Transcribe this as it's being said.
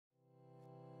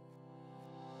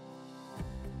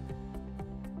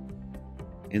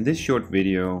In this short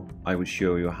video, I will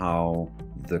show you how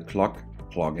the clock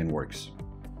plugin works.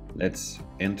 Let's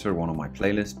enter one of my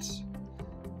playlists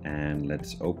and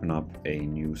let's open up a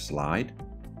new slide.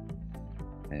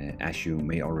 As you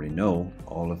may already know,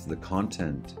 all of the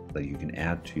content that you can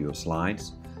add to your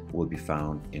slides will be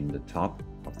found in the top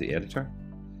of the editor.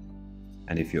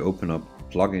 And if you open up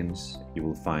plugins, you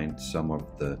will find some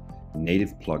of the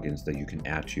native plugins that you can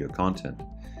add to your content.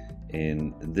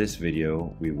 In this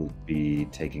video, we will be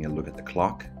taking a look at the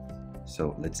clock.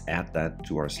 So let's add that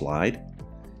to our slide.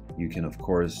 You can of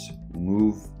course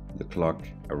move the clock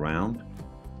around.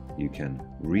 You can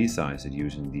resize it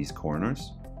using these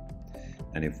corners.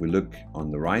 And if we look on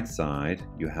the right side,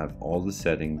 you have all the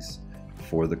settings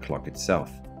for the clock itself.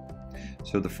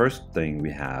 So the first thing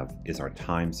we have is our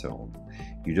time zone.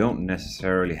 You don't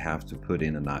necessarily have to put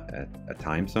in a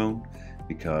time zone,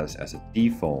 because as a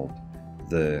default,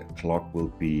 the clock will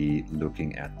be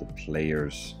looking at the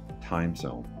player's time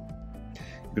zone.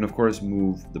 You can of course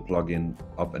move the plugin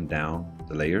up and down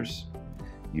the layers.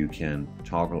 You can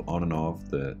toggle on and off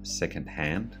the second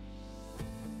hand.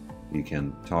 You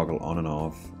can toggle on and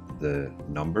off the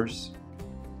numbers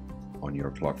on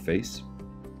your clock face.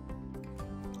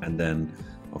 And then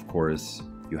of course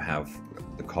you have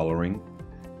the coloring.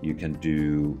 You can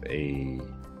do a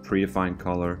predefined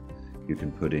color. You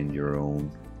can put in your own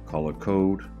color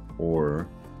code, or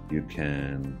you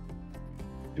can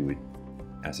do it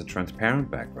as a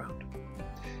transparent background.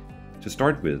 To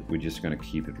start with, we're just going to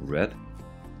keep it red,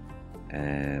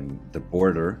 and the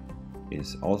border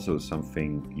is also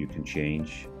something you can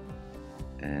change,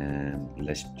 and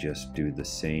let's just do the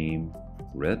same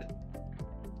red.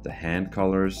 The hand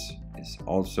colors is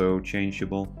also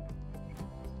changeable.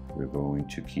 We're going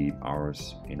to keep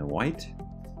ours in a white.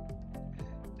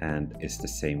 And it's the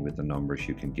same with the numbers.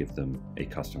 You can give them a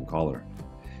custom color.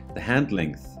 The hand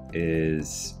length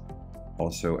is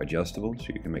also adjustable, so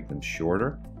you can make them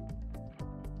shorter.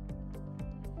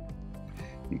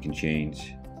 You can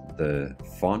change the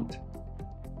font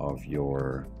of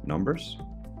your numbers,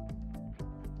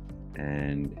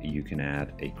 and you can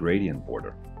add a gradient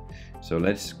border. So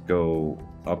let's go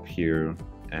up here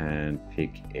and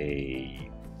pick a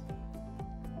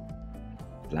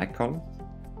black color.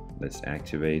 Let's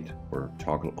activate or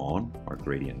toggle on our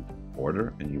gradient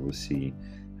border, and you will see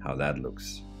how that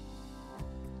looks.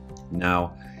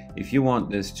 Now, if you want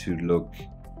this to look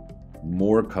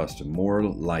more custom, more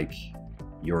like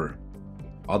your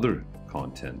other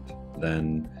content,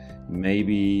 then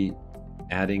maybe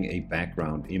adding a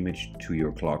background image to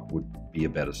your clock would be a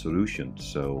better solution.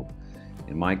 So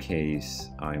in my case,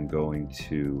 I'm going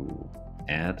to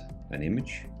add an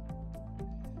image.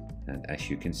 And as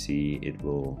you can see, it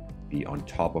will be on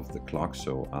top of the clock,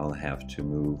 so I'll have to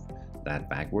move that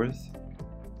backwards.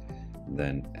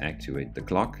 Then activate the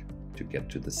clock to get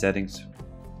to the settings.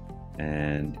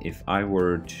 And if I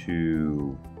were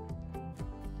to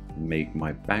make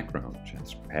my background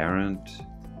transparent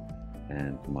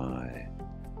and my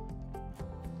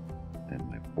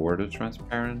border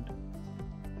transparent,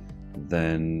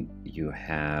 then you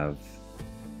have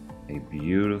a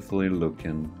beautifully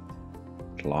looking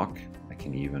clock. I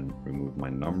can even remove my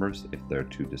numbers if they're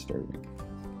too disturbing.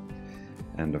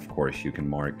 And of course you can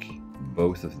mark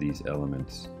both of these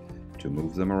elements to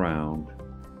move them around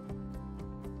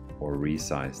or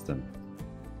resize them